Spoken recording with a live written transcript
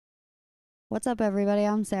What's up, everybody?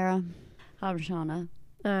 I'm Sarah. I'm Shauna.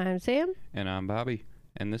 I'm Sam. And I'm Bobby.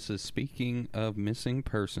 And this is Speaking of Missing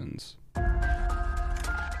Persons.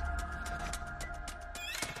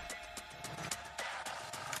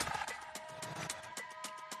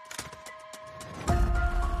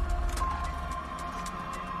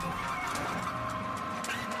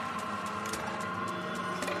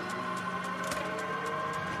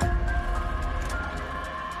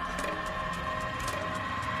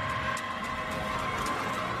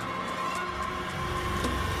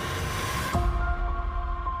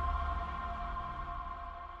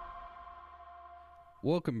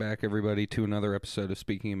 Welcome back, everybody, to another episode of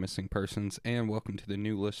Speaking of Missing Persons, and welcome to the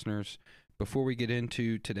new listeners. Before we get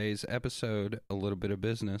into today's episode, a little bit of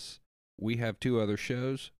business. We have two other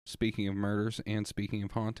shows, Speaking of Murders and Speaking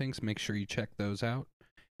of Hauntings. Make sure you check those out.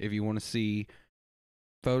 If you want to see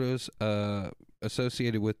photos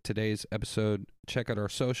associated with today's episode, check out our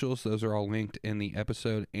socials. Those are all linked in the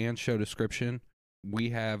episode and show description.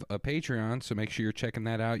 We have a Patreon, so make sure you're checking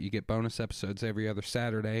that out. You get bonus episodes every other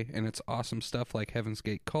Saturday, and it's awesome stuff like Heaven's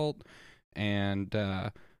Gate Cult and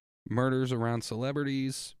murders around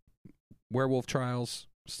celebrities, werewolf trials,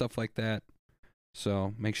 stuff like that.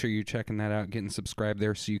 So make sure you're checking that out, getting subscribed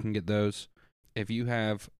there so you can get those. If you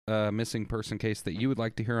have a missing person case that you would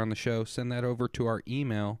like to hear on the show, send that over to our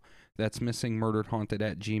email. That's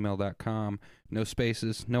missingmurderedhaunted@gmail.com. No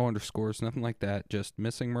spaces, no underscores, nothing like that. Just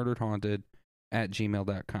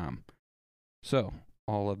missingmurderedhaunted@gmail.com. So,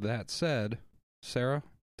 all of that said, Sarah,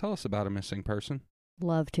 tell us about a missing person.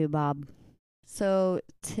 Love to, Bob. So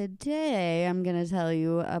today I'm going to tell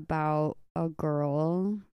you about a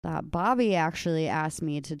girl that Bobby actually asked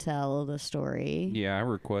me to tell the story. Yeah, I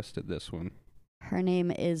requested this one. Her name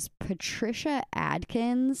is Patricia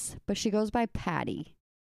Adkins, but she goes by Patty.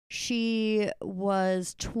 She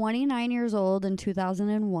was 29 years old in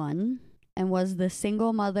 2001. And was the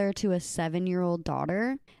single mother to a 7-year-old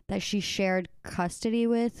daughter that she shared custody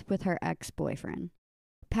with her ex-boyfriend.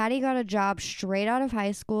 Patty got a job straight out of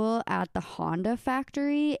high school at the Honda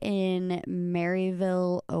factory in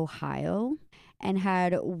Maryville, Ohio, and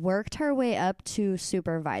had worked her way up to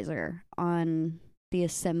supervisor on the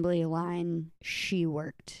assembly line she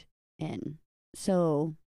worked in.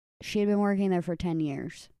 So she had been working there for 10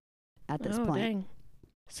 years at this point. Dang.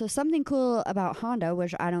 So something cool about Honda,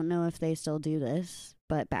 which I don't know if they still do this,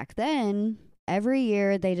 but back then, every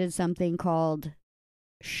year they did something called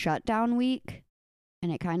Shutdown Week, and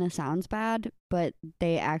it kind of sounds bad, but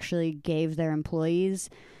they actually gave their employees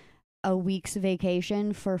a week's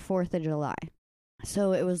vacation for 4th of July.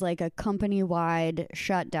 So it was like a company-wide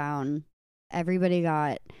shutdown. Everybody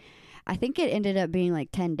got, I think it ended up being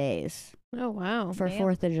like 10 days. Oh, wow. For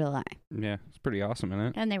 4th of July. Yeah, it's pretty awesome, isn't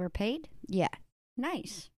it? And they were paid? Yeah.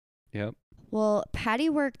 Nice. Yep. Well, Patty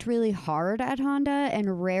worked really hard at Honda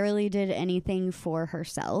and rarely did anything for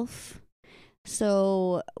herself.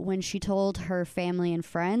 So when she told her family and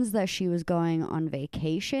friends that she was going on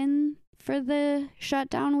vacation for the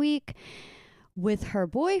shutdown week with her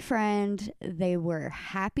boyfriend, they were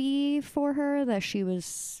happy for her that she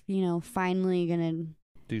was, finally going to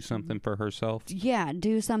do something for herself. Yeah,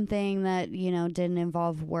 do something that, didn't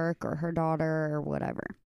involve work or her daughter or whatever.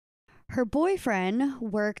 Her boyfriend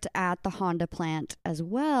worked at the Honda plant as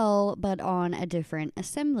well, but on a different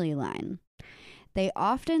assembly line. They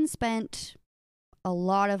often spent a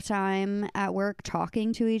lot of time at work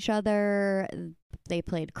talking to each other. They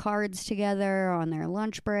played cards together on their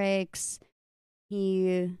lunch breaks.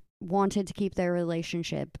 He wanted to keep their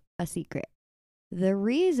relationship a secret. The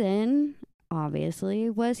reason, obviously,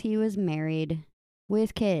 was he was married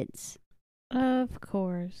with kids. Of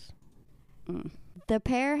course. The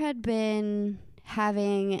pair had been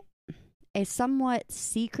having a somewhat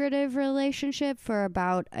secretive relationship for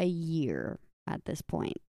about a year at this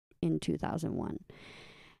point in 2001.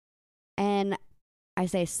 And I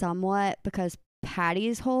say somewhat because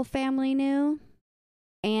Patty's whole family knew,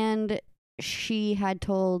 and she had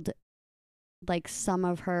told like some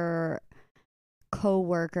of her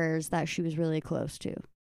co-workers that she was really close to,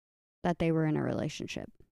 that they were in a relationship.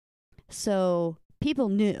 So people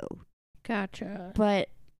knew. Gotcha. But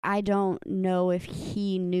I don't know if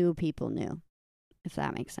he knew people knew, if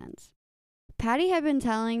that makes sense. Patty had been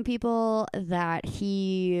telling people that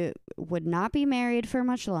he would not be married for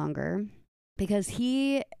much longer because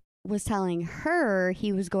he was telling her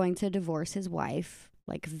he was going to divorce his wife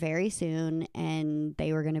like very soon and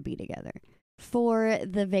they were going to be together. For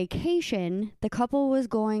the vacation, the couple was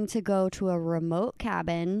going to go to a remote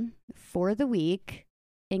cabin for the week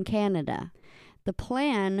in Canada. The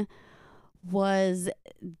plan was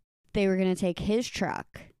they were going to take his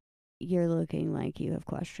truck you're looking like you have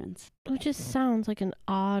questions. It just sounds like an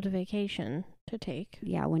odd vacation to take.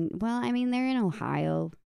 Yeah, I mean, they're in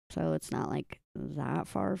Ohio, so it's not like that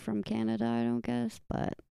far from Canada, I don't guess,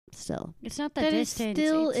 but still. It's not the That is distance.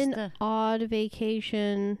 still it's an the, odd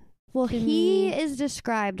vacation. Well, To he me- is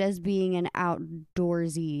described as being an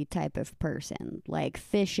outdoorsy type of person, like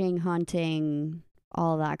fishing, hunting,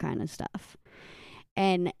 all that kind of stuff.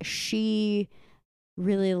 And she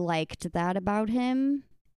really liked that about him.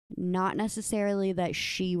 Not necessarily that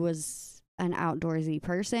she was an outdoorsy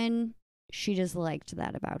person. She just liked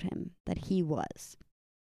that about him, that he was.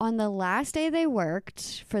 On the last day they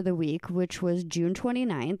worked for the week, which was June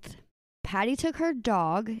 29th, Patty took her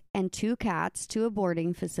dog and 2 cats to a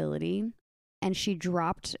boarding facility, and she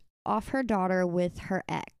dropped off her daughter with her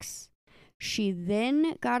ex. She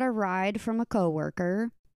then got a ride from a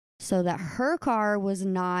coworker so that her car was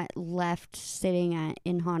not left sitting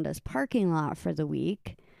in Honda's parking lot for the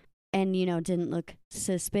week and, didn't look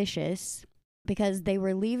suspicious because they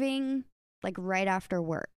were leaving like right after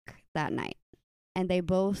work that night, and they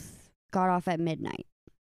both got off at midnight.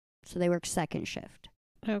 So they worked second shift.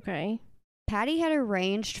 Okay. Patty had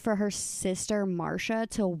arranged for her sister Marcia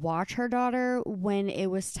to watch her daughter when it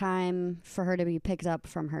was time for her to be picked up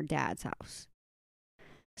from her dad's house.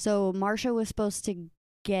 So Marcia was supposed to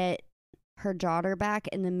get her daughter back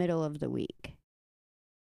in the middle of the week.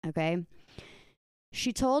 Okay?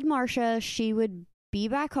 She told Marcia she would be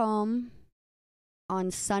back home on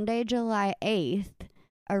Sunday, July 8th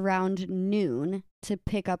around noon to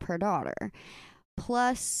pick up her daughter.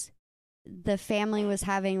 Plus, the family was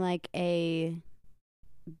having like a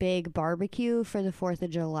big barbecue for the 4th of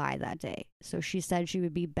July that day. So she said she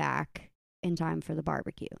would be back in time for the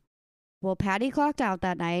barbecue. Well, Patty clocked out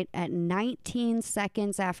that night at 19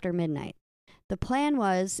 seconds after midnight. The plan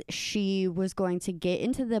was she was going to get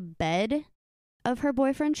into the bed of her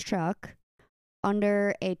boyfriend's truck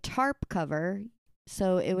under a tarp cover.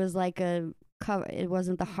 So it was like a cover. It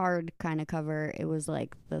wasn't the hard kind of cover. It was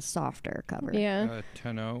like the softer cover. Yeah.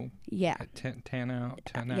 Tonneau. Yeah. Tonneau.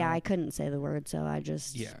 Yeah, I couldn't say the word, so I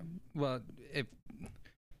just... Yeah. Well, if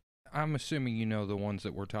I'm assuming you know the ones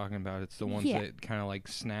that we're talking about. It's the ones Yeah. that kind of like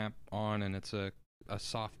snap on, and it's a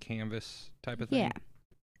soft canvas type of thing. Yeah.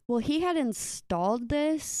 Well, he had installed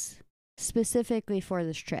this specifically for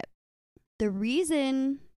this trip. The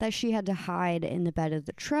reason that she had to hide in the bed of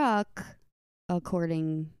the truck,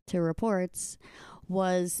 according to reports,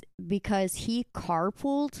 was because he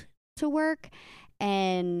carpooled to work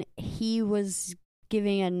and he was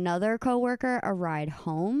giving another coworker a ride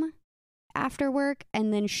home after work,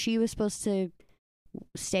 and then she was supposed to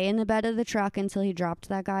stay in the bed of the truck until he dropped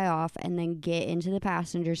that guy off and then get into the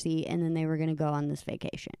passenger seat, and then they were going to go on this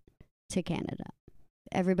vacation to Canada.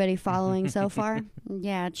 Everybody following so far?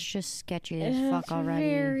 yeah, it's just sketchy as It's fuck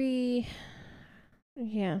already.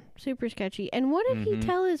 Very, super sketchy. And what did he Mhm.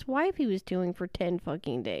 tell his wife he was doing for 10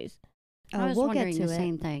 fucking days? I was we'll get wondering to the it.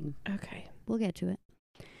 same thing. Okay. We'll get to it.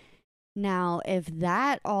 Now, if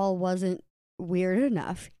that all wasn't weird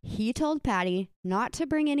enough, he told Patty not to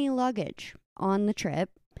bring any luggage on the trip,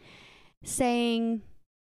 saying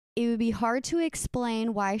it would be hard to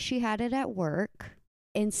explain why she had it at work.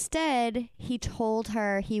 Instead, he told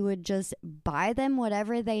her he would just buy them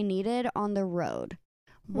whatever they needed on the road.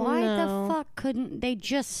 Why No. the fuck couldn't they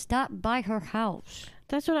just stop by her house?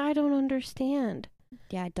 That's what I don't understand.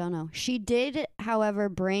 Yeah, I don't know. She did, however,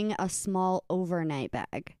 bring a small overnight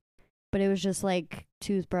bag, but it was just like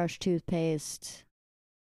toothbrush, toothpaste,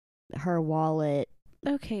 her wallet.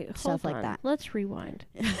 Okay, hold Stuff like on. that. Let's rewind.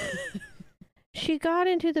 She got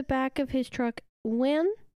into the back of his truck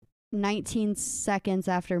when? 19 seconds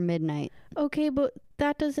after midnight. Okay, but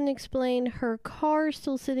that doesn't explain her car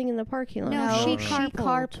still sitting in the parking lot. No, she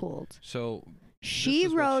carpooled. So She This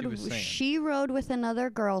is what rode. she was saying. She rode with another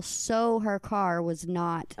girl, so her car was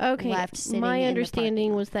not Okay, left sitting. my in the understanding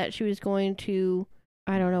parking was that she was going to,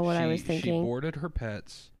 I don't know what I was She thinking, boarded her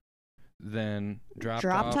pets, then dropped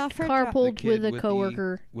off her carpooled the with kid a with the-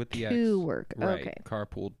 coworker with the to ex. work. Right, Okay.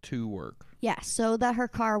 carpooled to work. Yeah, so that her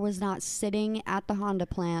car was not sitting at the Honda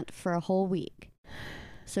plant for a whole week.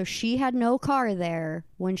 So she had no car there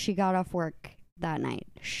when she got off work that night.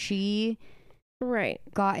 She Right.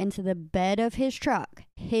 got into the bed of his truck,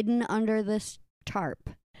 hidden under this tarp.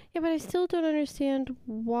 Yeah, but I still don't understand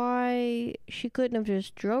why she couldn't have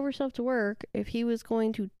just drove herself to work if he was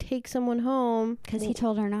going to take someone home. Because he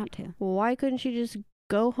told her not to. Why couldn't she just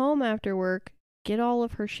go home after work, get all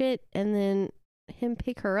of her shit, and then him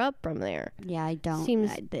pick her up from there? Yeah, I don't. Seems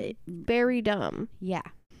I- very dumb. yeah.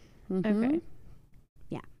 Okay.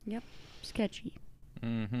 Sketchy.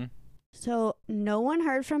 Mm-hmm. So no one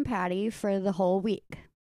heard from Patty for the whole week.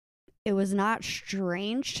 It was not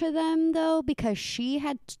strange to them, though, because she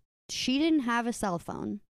didn't have a cell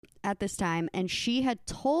phone at this time, and she had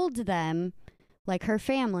told them, like her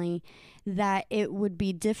family, that it would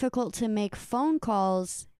be difficult to make phone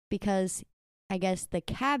calls because I guess the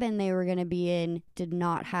cabin they were going to be in did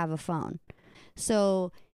not have a phone.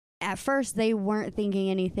 So at first they weren't thinking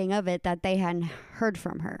anything of it, that they hadn't heard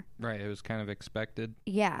from her. Right, it was kind of expected.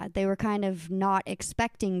 Yeah, they were kind of not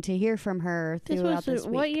expecting to hear from her throughout this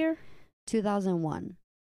week. What year? 2001.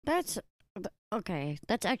 That's okay.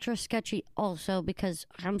 That's extra sketchy also because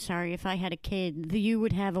I'm sorry, if I had a kid, you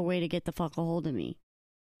would have a way to get the fuck a hold of me.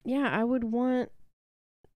 Yeah, I would want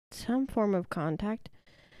some form of contact.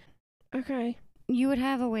 Okay. You would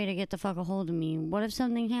have a way to get the fuck a hold of me. What if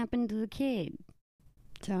something happened to the kid?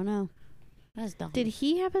 Don't know. That's dumb. Did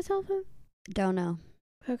he have a cell phone? Don't know.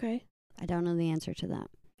 Okay. I don't know the answer to that.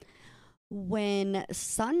 When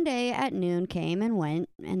Sunday at noon came and went,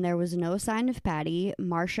 and there was no sign of Patty,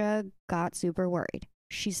 Marcia got super worried.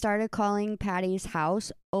 She started calling Patty's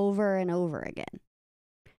house over and over again.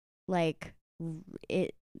 Like,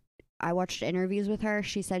 I watched interviews with her.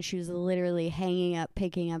 She said she was literally hanging up,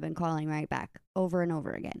 picking up, and calling right back over and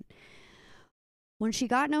over again. When she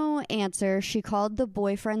got no answer, she called the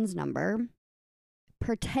boyfriend's number,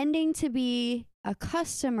 pretending to be a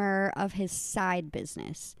customer of his side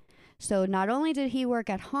business. So not only did he work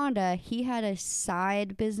at Honda, he had a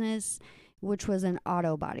side business, which was an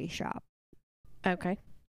auto body shop. Okay.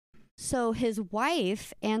 So his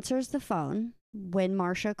wife answers the phone when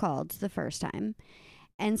Marcia called the first time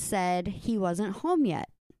and said he wasn't home yet.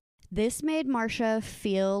 This made Marcia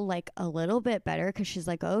feel like a little bit better because she's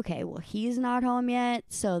like, okay, well, he's not home yet,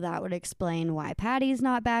 so that would explain why Patty's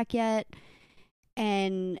not back yet.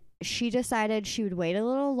 And she decided she would wait a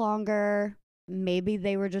little longer. Maybe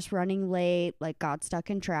they were just running late, like got stuck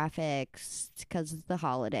in traffic because it's the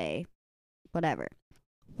holiday, whatever.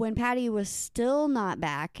 When Patty was still not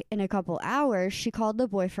back in a couple hours, she called the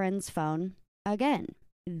boyfriend's phone again.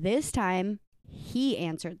 This time, he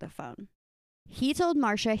answered the phone. He told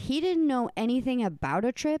Marcia he didn't know anything about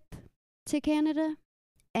a trip to Canada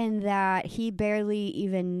and that he barely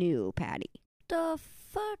even knew Patty. The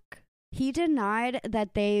fuck? He denied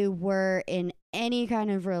that they were in any kind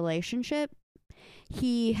of relationship.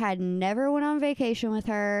 He had never went on vacation with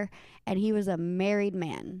her, and he was a married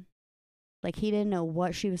man. Like, he didn't know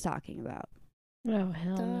what she was talking about. Oh,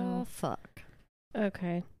 hell The no. fuck?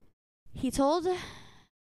 Okay. He told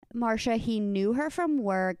Marcia he knew her from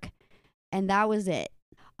work, and that was it.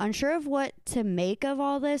 Unsure of what to make of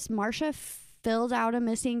all this, Marcia filled out a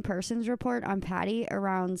missing persons report on Patty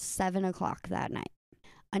around 7 o'clock that night.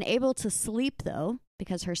 Unable to sleep, though,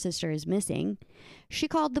 because her sister is missing, she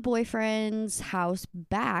called the boyfriend's house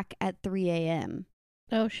back at 3 a.m.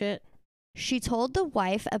 Oh, shit. She told the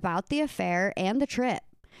wife about the affair and the trip.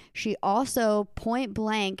 She also point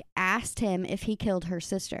blank asked him if he killed her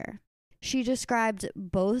sister. She described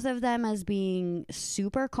both of them as being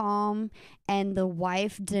super calm and the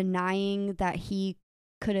wife denying that he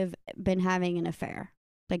could have been having an affair.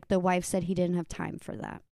 Like, the wife said he didn't have time for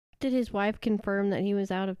that. Did his wife confirm that he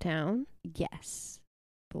was out of town? Yes,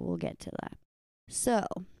 but we'll get to that. So,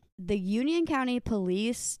 the Union County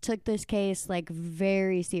Police took this case like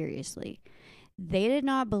very seriously. They did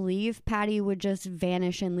not believe Patty would just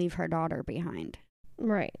vanish and leave her daughter behind.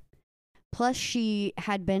 Right. Plus, she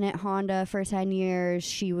had been at Honda for 10 years.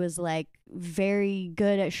 She was like very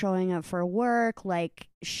good at showing up for work. Like,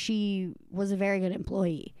 she was a very good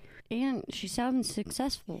employee. And she sounds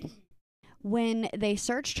successful. When they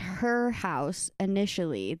searched her house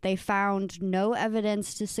initially, they found no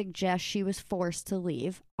evidence to suggest she was forced to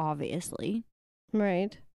leave, obviously.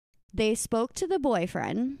 Right. They spoke to the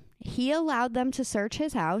boyfriend. He allowed them to search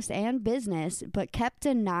his house and business, but kept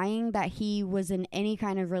denying that he was in any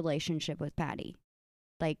kind of relationship with Patty.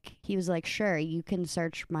 Like, he was like, sure, you can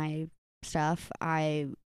search my stuff. I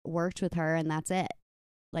worked with her and that's it.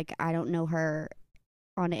 Like, I don't know her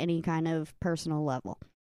on any kind of personal level.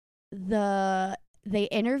 They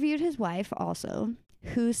interviewed his wife also,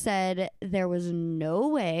 who said there was no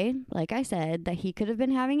way, like I said, that he could have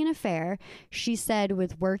been having an affair. She said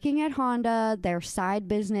with working at Honda, their side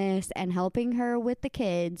business, and helping her with the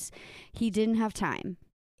kids, he didn't have time.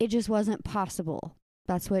 It just wasn't possible.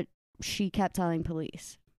 That's what she kept telling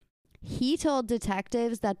police. He told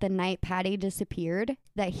detectives that the night Patty disappeared,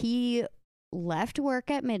 that he left work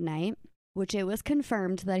at midnight, which it was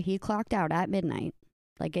confirmed that he clocked out at midnight.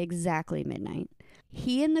 Like exactly midnight.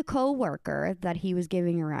 He and the co-worker that he was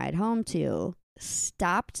giving a ride home to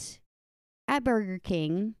stopped at Burger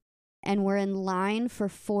King and were in line for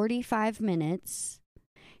 45 minutes.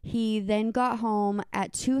 He then got home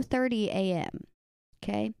at 2:30 a.m.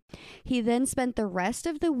 Okay. He then spent the rest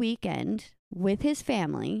of the weekend with his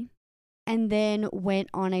family and then went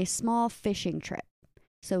on a small fishing trip.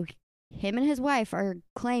 So him and his wife are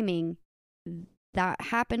claiming that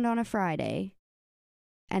happened on a Friday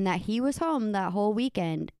and that he was home that whole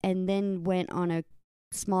weekend and then went on a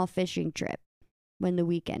small fishing trip when the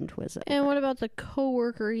weekend was over. And what about the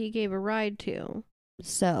coworker he gave a ride to?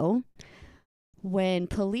 So when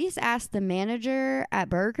police asked the manager at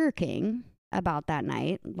Burger King about that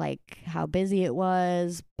night, like how busy it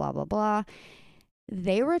was, blah, blah, blah,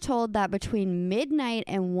 they were told that between midnight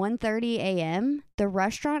and 1:30 a.m., the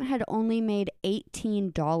restaurant had only made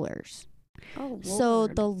 $18. Oh, Lord. So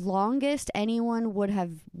the longest anyone would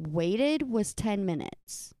have waited was 10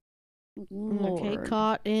 minutes. Okay,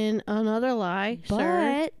 caught in another lie,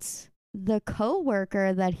 sir. But the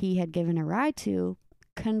coworker that he had given a ride to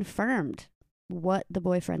confirmed what the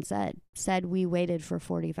boyfriend said we waited for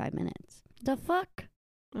 45 minutes. The fuck?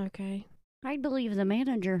 Okay. I believe the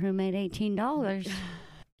manager who made $18.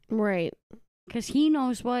 Right. Because he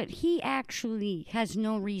knows what? He actually has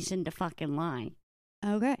no reason to fucking lie.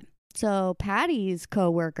 Okay. So Patty's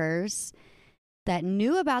coworkers that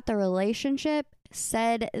knew about the relationship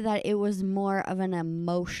said that it was more of an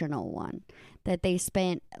emotional one, that they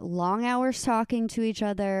spent long hours talking to each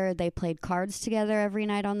other. They played cards together every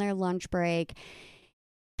night on their lunch break.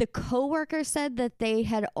 The coworker said that they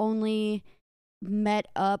had only met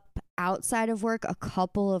up outside of work a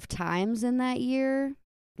couple of times in that year,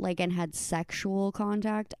 like, and had sexual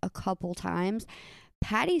contact a couple times.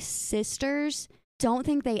 Patty's sisters don't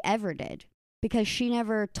think they ever did because she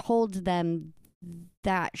never told them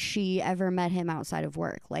that she ever met him outside of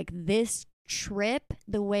work. Like, this trip,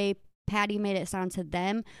 the way Patty made it sound to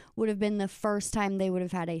them, would have been the first time they would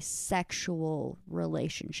have had a sexual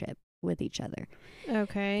relationship with each other.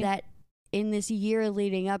 Okay. That in this year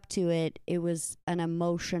leading up to it, it was an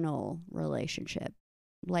emotional relationship.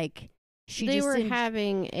 Like, they were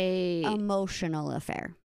having a emotional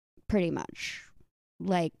affair, pretty much.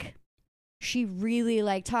 Like, she really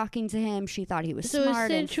liked talking to him. She thought he was smart and funny.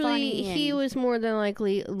 So essentially, he was more than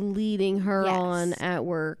likely leading her on at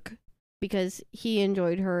work because he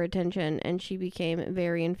enjoyed her attention and she became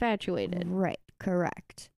very infatuated. Right,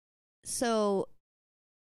 correct. So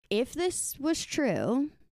if this was true,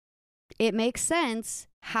 it makes sense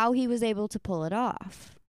how he was able to pull it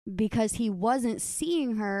off because he wasn't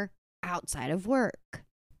seeing her outside of work.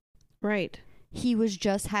 Right. He was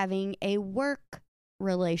just having a work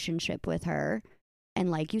relationship with her and,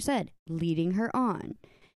 like you said, leading her on.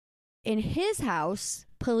 In his house,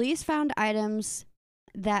 police found items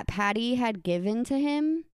that Patty had given to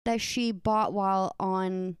him that she bought while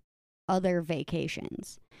on other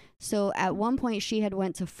vacations. So at one point she had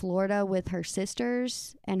went to Florida with her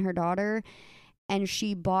sisters and her daughter, and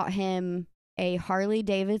she bought him a Harley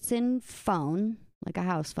Davidson phone, like a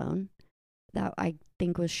house phone, that I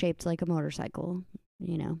think was shaped like a motorcycle,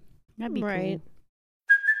 you know. That'd be right. cool.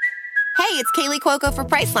 Hey, it's Kaylee Cuoco for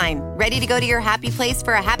Priceline. Ready to go to your happy place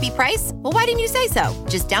for a happy price? Well, why didn't you say so?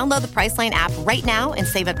 Just download the Priceline app right now and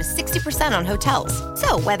save up to 60% on hotels.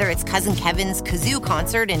 So whether it's Cousin Kevin's Kazoo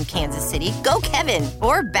Concert in Kansas City, go Kevin,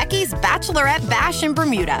 or Becky's Bachelorette Bash in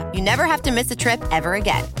Bermuda, you never have to miss a trip ever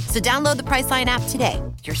again. So download the Priceline app today.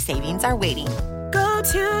 Your savings are waiting. Go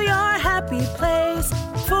to your happy place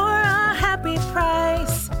for a happy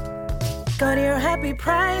price. Go to your happy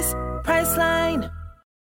price, Priceline.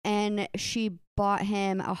 And she bought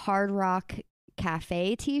him a Hard Rock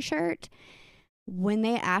Cafe t-shirt. When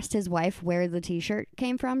they asked his wife where the t-shirt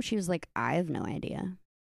came from, she was like, I have no idea.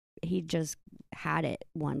 He just had it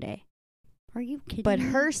one day. Are you kidding But me?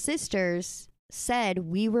 her sisters said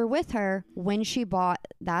we were with her when she bought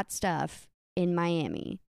that stuff in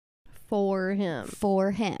Miami. For him.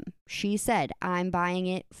 For him. She said, I'm buying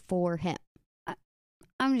it for him.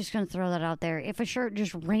 I'm just going to throw that out there. If a shirt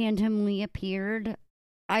just randomly appeared,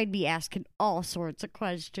 I'd be asking all sorts of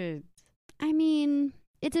questions. I mean,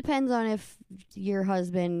 it depends on if your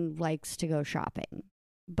husband likes to go shopping.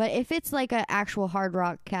 But if it's like an actual Hard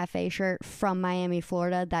Rock Cafe shirt from Miami,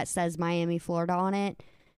 Florida that says Miami, Florida on it,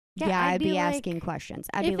 I'd be asking questions.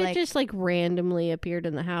 I'd if be it like, just like randomly appeared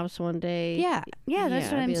in the house one day. yeah,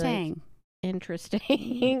 that's what I'd I'm be like, saying.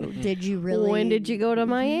 interesting. Did you really? When did you go to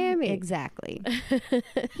Miami? Exactly.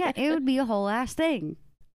 Yeah, it would be a whole ass thing.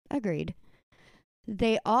 Agreed.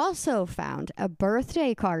 They also found a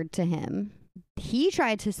birthday card to him. He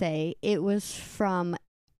tried to say it was from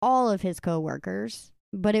all of his coworkers,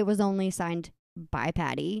 but it was only signed by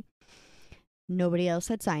Patty. Nobody else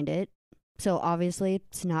had signed it. So obviously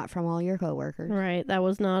it's not from all your coworkers. Right. That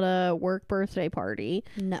was not a work birthday party.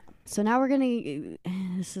 No. So now we're going to,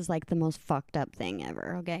 this is like the most fucked up thing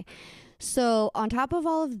ever, okay? So on top of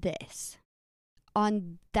all of this,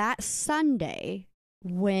 on that Sunday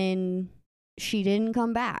when she didn't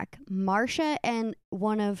come back, Marcia and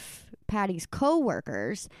one of Patty's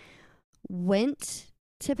coworkers went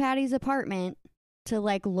to Patty's apartment to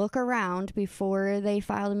like look around before they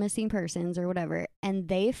filed a missing persons or whatever, and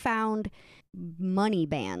they found money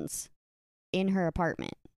bands in her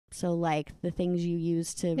apartment. So like the things you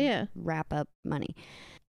use to wrap up money.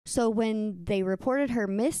 So when they reported her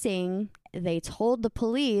missing, they told the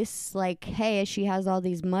police like, hey, she has all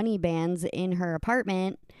these money bands in her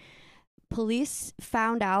apartment. Police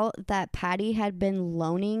found out that Patty had been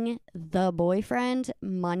loaning the boyfriend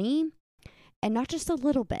money, and not just a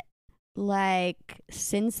little bit. Like,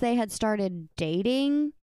 since they had started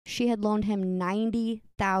dating, she had loaned him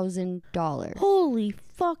 $90,000. Holy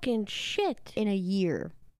fucking shit. In a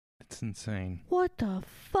year. That's insane. What the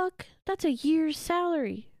fuck? That's a year's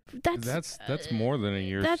salary. That's more than a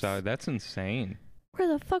year's salary. That's insane. Where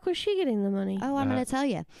the fuck was she getting the money? Oh, I'm going to tell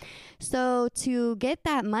you. So, to get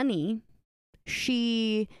that money,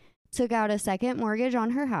 she took out a second mortgage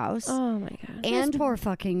on her house. Oh my god. And this poor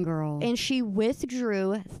fucking girl. And she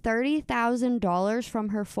withdrew $30,000 from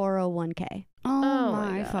her 401k. Oh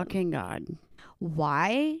my fucking god.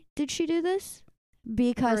 Why did she do this?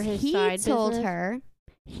 Because he told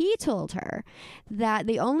her that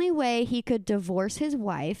the only way he could divorce his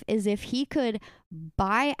wife is if he could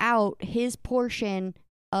buy out his portion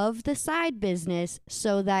of the side business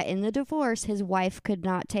so that in the divorce his wife could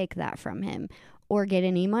not take that from him or get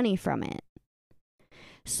any money from it.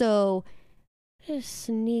 So, this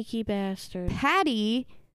sneaky bastard. Patty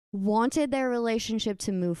wanted their relationship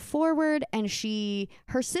to move forward, and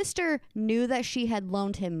her sister knew that she had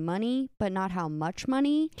loaned him money, but not how much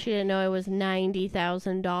money. She didn't know it was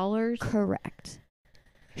 $90,000. Correct.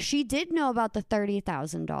 She did know about the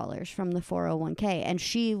 $30,000 from the 401k, and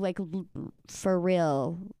she, like, for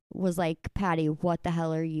real, was like, Patty, what the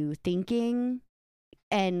hell are you thinking?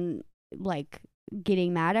 And, like,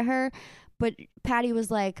 getting mad at her. But Patty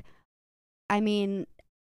was like, I mean,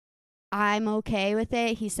 I'm okay with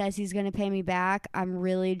it. He says he's going to pay me back. I'm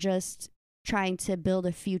really just trying to build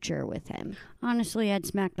a future with him. Honestly, I'd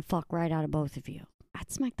smack the fuck right out of both of you.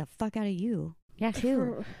 I'd smack the fuck out of you. Yeah,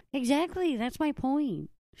 too. Exactly. That's my point.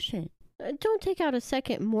 Shit. Don't take out a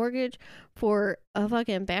second mortgage for a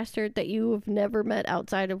fucking bastard that you have never met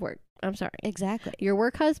outside of work. I'm sorry. Exactly. Your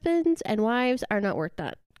work husbands and wives are not worth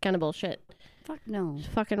that kind of bullshit. Fuck no. It's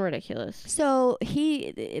fucking ridiculous. So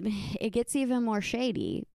it gets even more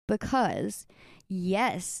shady because,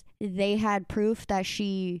 yes, they had proof that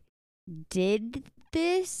she did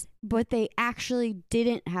this, but they actually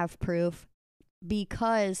didn't have proof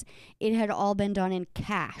because it had all been done in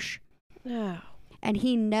cash. Oh. And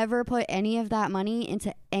he never put any of that money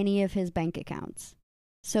into any of his bank accounts.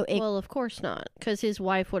 So well, of course not, because his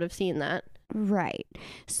wife would have seen that. Right.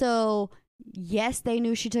 So, yes, they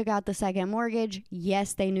knew she took out the second mortgage.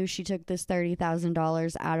 Yes, they knew she took this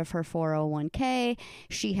 $30,000 out of her 401k.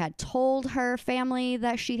 She had told her family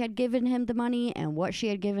that she had given him the money and what she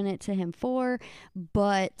had given it to him for,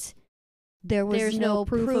 but there's no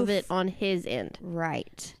proof of it on his end.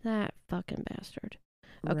 Right. That fucking bastard.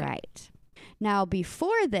 Okay. Right. Now,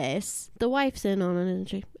 before this... The wife's in on it, isn't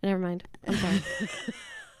she? Never mind. I'm sorry.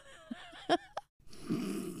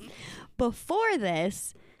 Before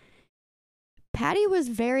this, Patty was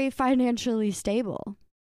very financially stable.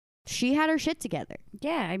 She had her shit together.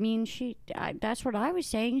 Yeah, I mean, that's what I was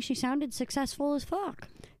saying. She sounded successful as fuck.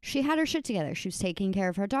 She had her shit together. She was taking care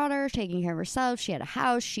of her daughter, taking care of herself. She had a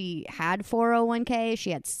house. She had 401k.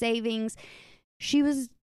 She had savings. She was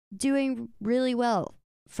doing really well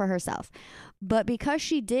for herself. But because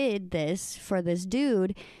she did this for this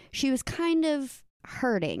dude, she was kind of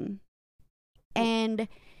hurting. And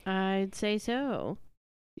I'd say so.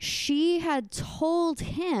 She had told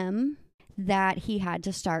him that he had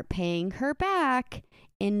to start paying her back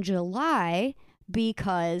in July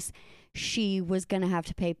because she was going to have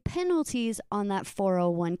to pay penalties on that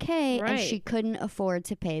 401k, and she couldn't afford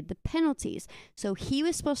to pay the penalties. So he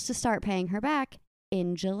was supposed to start paying her back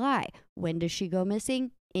in July. When does she go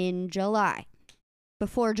missing? In July.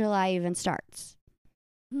 Before July even starts.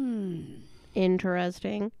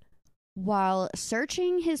 Interesting. While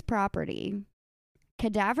searching his property,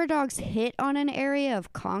 cadaver dogs hit on an area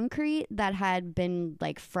of concrete that had been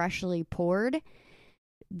like freshly poured.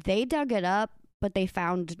 They dug it up, but they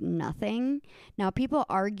found nothing. Now, people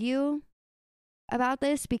argue about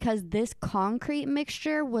this because this concrete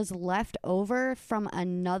mixture was left over from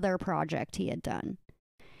another project he had done.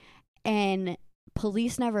 And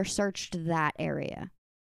police never searched that area.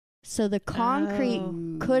 So the concrete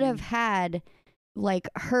could have had like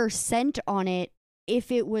her scent on it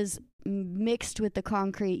if it was mixed with the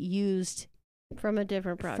concrete used from a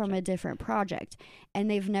different project. And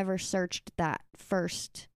they've never searched that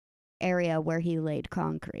first area where he laid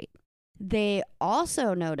concrete. They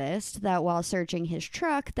also noticed that while searching his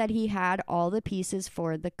truck that he had all the pieces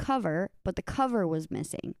for the cover, but the cover was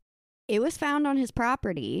missing. It was found on his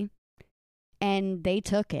property and they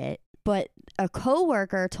took it, but a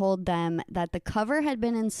coworker told them that the cover had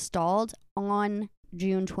been installed on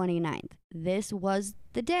June 29th. This was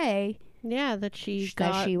the day that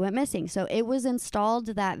she went missing. So it was installed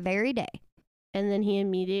that very day. And then he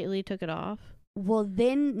immediately took it off? Well,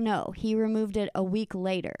 then, no. He removed it a week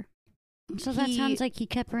later. So that sounds like he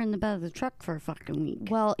kept her in the bed of the truck for a fucking week.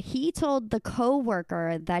 Well, he told the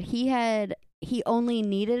coworker that he only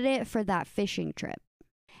needed it for that fishing trip.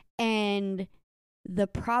 And the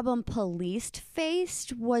problem police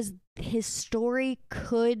faced was his story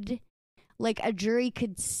a jury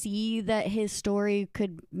could see that his story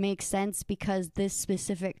could make sense because this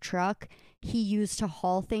specific truck he used to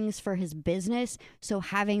haul things for his business. So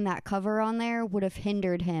having that cover on there would have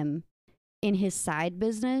hindered him in his side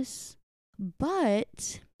business.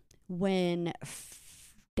 But when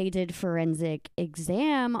they did forensic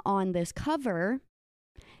exam on this cover,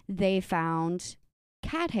 they found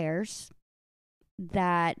cat hairs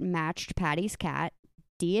that matched Patty's cat.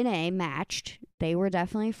 DNA matched. They were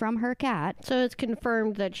definitely from her cat. So it's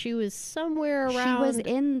confirmed that she was somewhere around. She was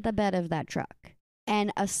in the bed of that truck.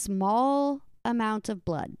 And a small amount of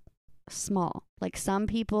blood. Small. Like some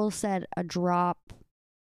people said a drop.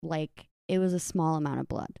 Like it was a small amount of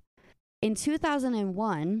blood. In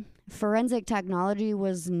 2001, forensic technology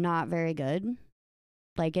was not very good,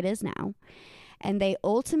 like it is now, and they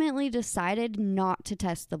ultimately decided not to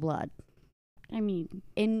test the blood. I mean,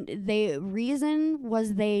 the reason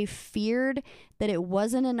was they feared that it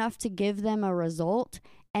wasn't enough to give them a result,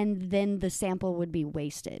 and then the sample would be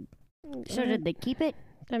wasted. So did they keep it?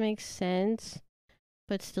 That makes sense,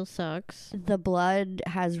 but still sucks. The blood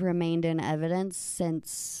has remained in evidence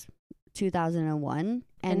since 2001,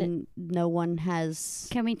 and no one has...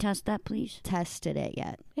 Can we test that, please? ...tested it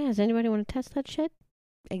yet. Yeah, does anybody want to test that shit?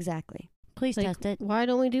 Exactly. Please test it. Why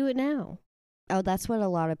don't we do it now? Oh, that's what a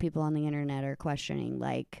lot of people on the internet are questioning.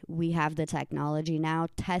 Like, we have the technology now.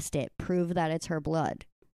 Test it. Prove that it's her blood.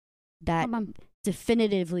 That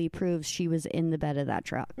definitively proves she was in the bed of that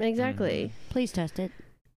truck. Exactly. Please test it.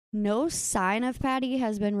 No sign of Patty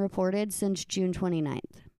has been reported since June 29th.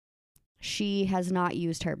 She has not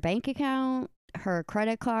used her bank account, her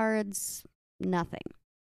credit cards, nothing.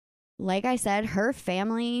 Like I said, her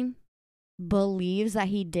family believes that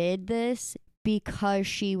he did this because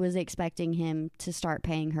she was expecting him to start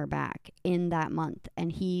paying her back in that month.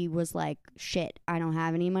 And he was like, shit, I don't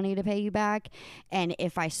have any money to pay you back. And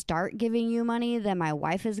if I start giving you money, then my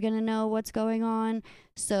wife is going to know what's going on.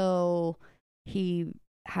 So he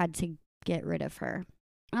had to get rid of her.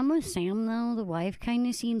 I'm with Sam, though. The wife kind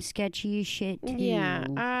of seems sketchy as shit, too. Yeah,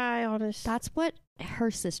 I honestly... That's what her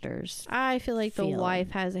sisters I feel like the feel.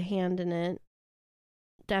 wife has a hand in it.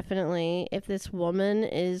 Definitely. If this woman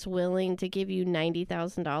is willing to give you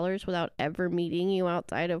 $90,000 without ever meeting you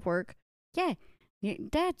outside of work. Yeah,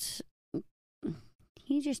 that's...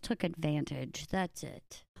 He just took advantage. That's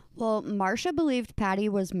it. Well, Marcia believed Patty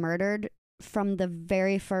was murdered from the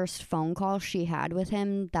very first phone call she had with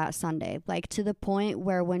him that Sunday. Like, to the point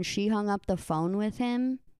where when she hung up the phone with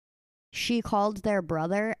him, she called their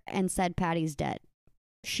brother and said Patty's dead.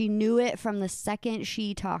 She knew it from the second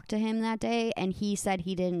she talked to him that day, and he said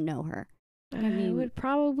he didn't know her. I would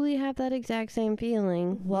probably have that exact same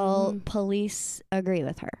feeling. Well, police agree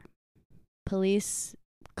with her. Police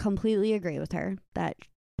completely agree with her that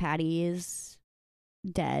Patty is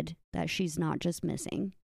dead, that she's not just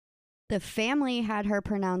missing. The family had her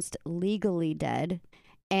pronounced legally dead,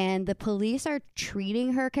 and the police are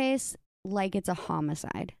treating her case like it's a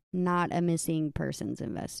homicide, not a missing persons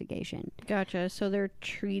investigation. Gotcha. So they're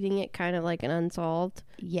treating it kind of like an unsolved?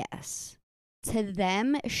 Yes. To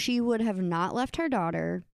them, she would have not left her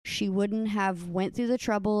daughter. She wouldn't have went through the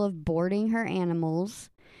trouble of boarding her animals.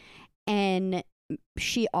 And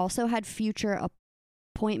she also had future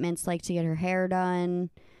appointments, like to get her hair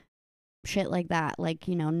done, shit like that, like,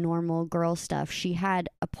 you know, normal girl stuff. She had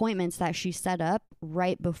appointments that she set up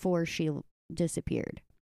right before she disappeared.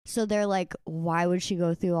 So they're like, why would she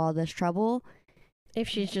go through all this trouble if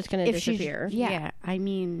she's just going to disappear? Yeah, I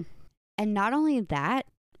mean... And not only that,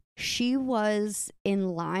 She was in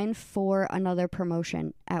line for another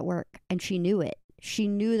promotion at work, and she knew it. She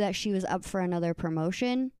knew that she was up for another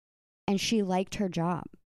promotion, and she liked her job.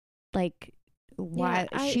 Like, why?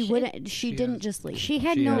 She didn't just leave. She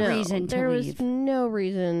had no reason to leave. There was no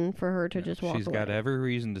reason for her to just walk away. She's got every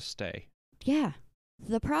reason to stay. Yeah.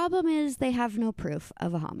 The problem is they have no proof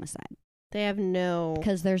of a homicide. They have no...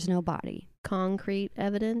 Because there's no body. Concrete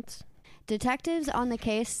evidence. Detectives on the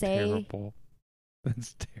case say... Terrible.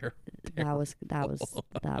 That's terrible. That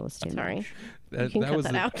was too Sorry. much.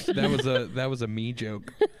 That was a me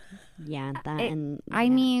joke. Yeah, I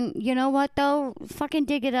mean, you know what though? Fucking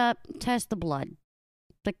dig it up, test the blood.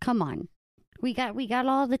 Like, come on, we got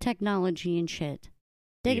all the technology and shit.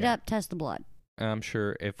 Dig it up, test the blood. I'm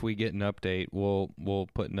sure if we get an update, we'll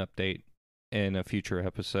put an update in a future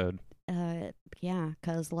episode. Yeah,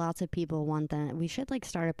 because lots of people want that. We should like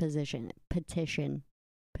start a petition,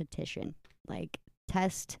 like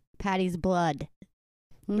test Patty's blood.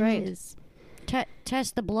 Right.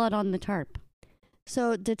 Test the blood on the tarp.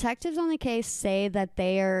 So detectives on the case say that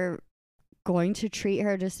they are going to treat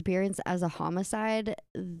her disappearance as a homicide,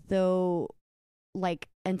 though, like,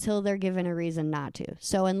 until they're given a reason not to.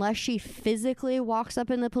 So unless she physically walks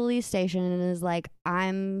up in the police station and is like,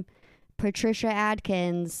 I'm Patricia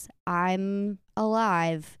Adkins, I'm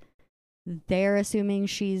alive, they're assuming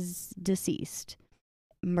she's deceased.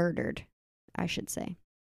 Murdered, I should say.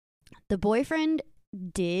 The boyfriend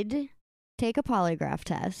did take a polygraph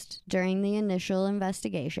test during the initial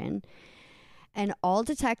investigation, and all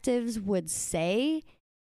detectives would say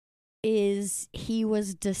is he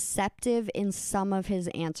was deceptive in some of his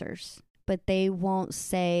answers, but they won't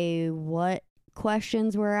say what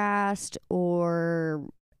questions were asked or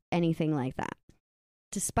anything like that.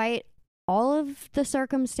 Despite all of the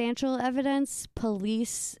circumstantial evidence,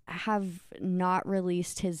 police have not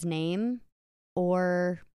released his name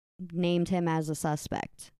or named him as a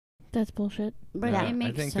suspect. That's bullshit. But Yeah, it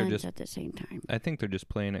makes I think they're sense just- at the same time. I think they're just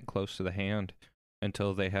playing it close to the hand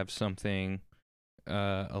until they have something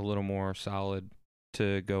a little more solid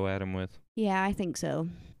to go at him with. Yeah, I think so.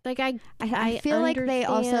 Like, I feel like they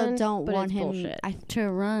also understand, don't but want it's him bullshit. To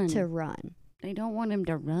run. to run. They don't want him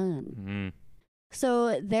to run. Mm.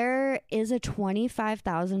 So there is a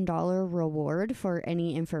 $25,000 reward for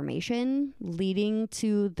any information leading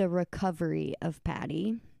to the recovery of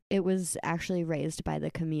Patty. It was actually raised by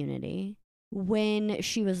the community. When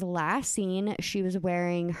she was last seen, she was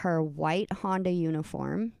wearing her white Honda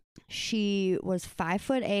uniform. She was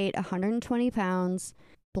 5'8", 120 pounds,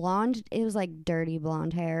 blonde. It was like dirty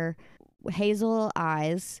blonde hair, hazel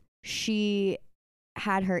eyes. She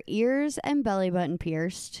had her ears and belly button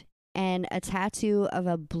pierced and a tattoo of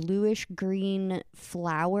a bluish green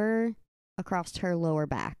flower across her lower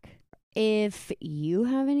back. If you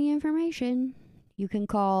have any information, you can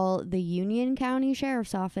call the Union County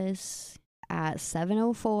Sheriff's Office at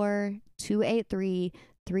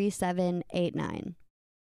 704-283-3789.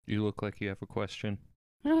 You look like you have a question.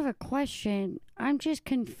 I don't have a question. I'm just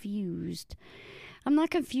confused. I'm not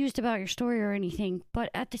confused about your story or anything, but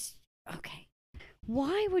at this... Okay.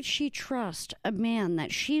 Why would she trust a man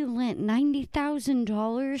that she lent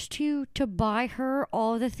 $90,000 to buy her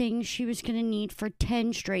all the things she was going to need for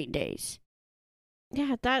 10 straight days?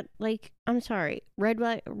 Yeah, that, like, I'm sorry. Red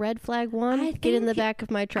flag 1, get in the back of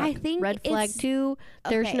my truck. I think red flag 2,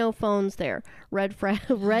 there's okay. no phones there. Red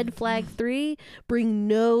flag 3, bring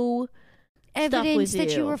no Evidence stuff with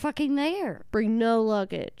that you were fucking there. Bring no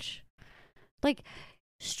luggage. Like,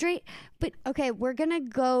 straight... But okay, we're gonna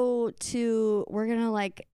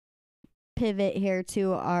like pivot here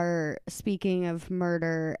to our speaking of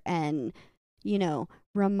murder and, you know,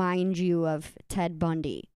 remind you of Ted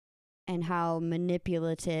Bundy and how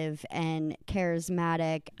manipulative and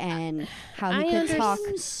charismatic and how he could talk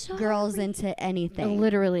girls into anything.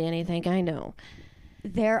 Literally anything, I know.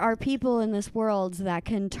 There are people in this world that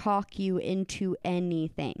can talk you into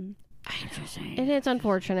anything. And it's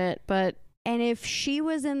unfortunate, but... And if she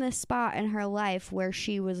was in this spot in her life where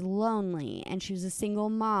she was lonely and she was a single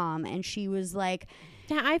mom and she was like...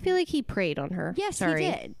 Yeah, I feel like he preyed on her. Yes, Sorry.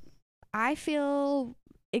 he did. I feel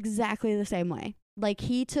exactly the same way. Like,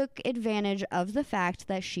 he took advantage of the fact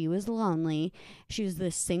that she was lonely. She was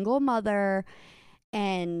this single mother,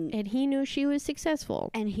 and he knew she was successful.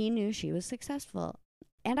 And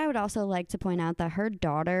I would also like to point out that her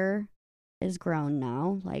daughter is grown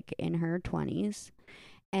now, like in her 20s,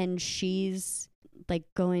 and she's like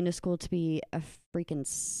going to school to be a freaking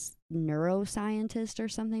neuroscientist or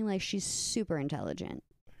something. Like, she's super intelligent.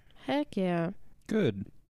 Heck yeah. Good.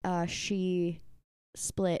 She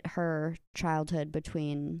split her childhood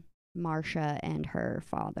between Marcia and her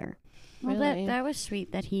father. Well, really. that was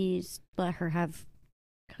sweet that he's let her have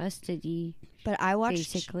custody. But I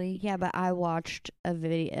watched, basically. yeah, but I watched a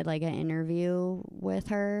video, like an interview with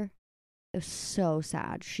her. It was so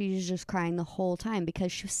sad. She's just crying the whole time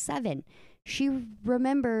because she was 7. She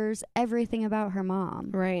remembers everything about her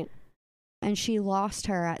mom. Right. And she lost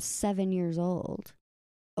her at 7 years old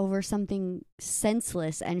over something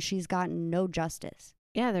senseless, and she's gotten no justice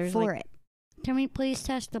Yeah, there's for like, it. Can we please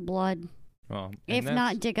test the blood? Well, If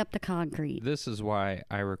not, dig up the concrete. this is why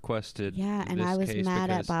I requested. Yeah, and this I was case mad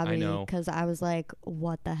at because I Bobby know, because I was like,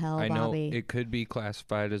 what the hell, I know Bobby? it could be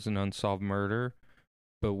classified as an unsolved murder,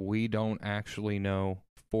 but we don't actually know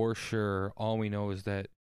for sure. All we know is that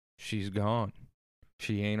she's gone.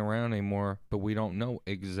 She ain't around anymore, but we don't know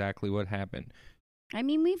exactly what happened. I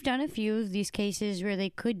mean, we've done a few of these cases where they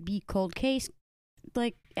could be cold case,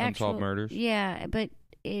 like actual Unsolved murders? Yeah, but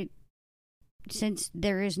since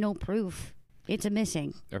there is no proof, it's a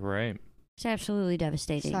missing. Right. It's absolutely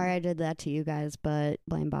devastating. Sorry I did that to you guys, but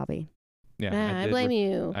blame Bobby. Yeah, I blame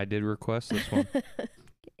you. I did request this one.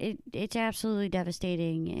 It's absolutely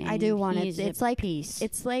devastating. And I do want it. he's It's at like peace.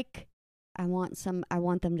 It's like I want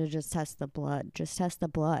them to just test the blood. Just test the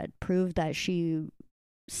blood. Prove that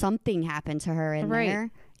something happened to her in Right. there.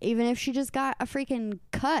 Even if she just got a freaking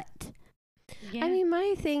cut. Yeah. I mean,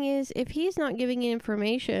 my thing is, if he's not giving you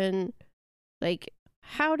information, like,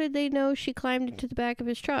 how did they know she climbed into the back of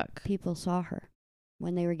his truck? People saw her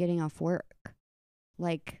when they were getting off work.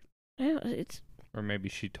 Like, It's Or maybe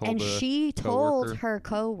she told and the she told coworker. her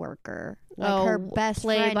coworker, like her best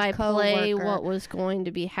play friend by coworker, play what was going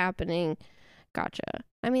to be happening. Gotcha.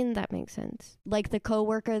 I mean, that makes sense. like the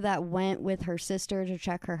coworker that went with her sister to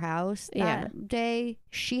check her house Yeah. that day.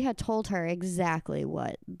 She had told her exactly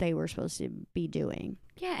what they were supposed to be doing,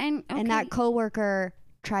 yeah, and and that coworker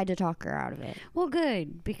tried to talk her out of it. well,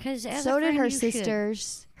 good, because as So a did friend, her you should.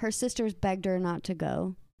 sisters. Her sisters begged her not to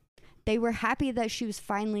go. They were happy that she was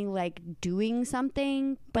finally like doing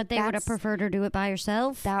something, But they would have that's- preferred her do it by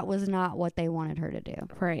herself. that was not what they wanted her to do.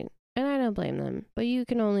 Right. And I don't blame them. But you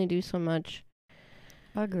can only do so much.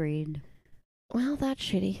 Agreed. Well, that's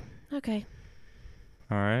shitty. Okay.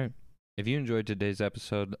 All right. If you enjoyed today's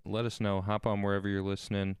episode, let us know. Hop on wherever you're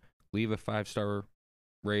listening. Leave a 5-star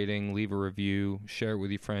rating. Leave a review. Share it with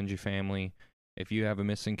your friends, your family. If you have a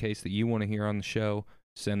missing case that you want to hear on the show,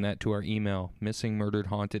 send that to our email,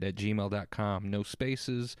 missingmurderedhaunted@gmail.com. No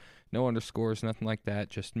spaces, no underscores, nothing like that.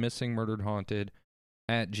 Just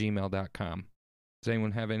missingmurderedhaunted@gmail.com. Does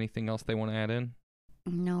anyone have anything else they want to add in?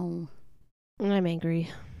 No. I'm angry.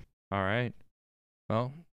 All right.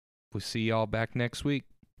 Well, we'll see y'all back next week.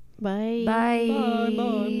 Bye. Bye. Bye,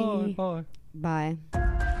 bye, bye, bye.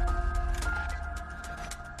 Bye.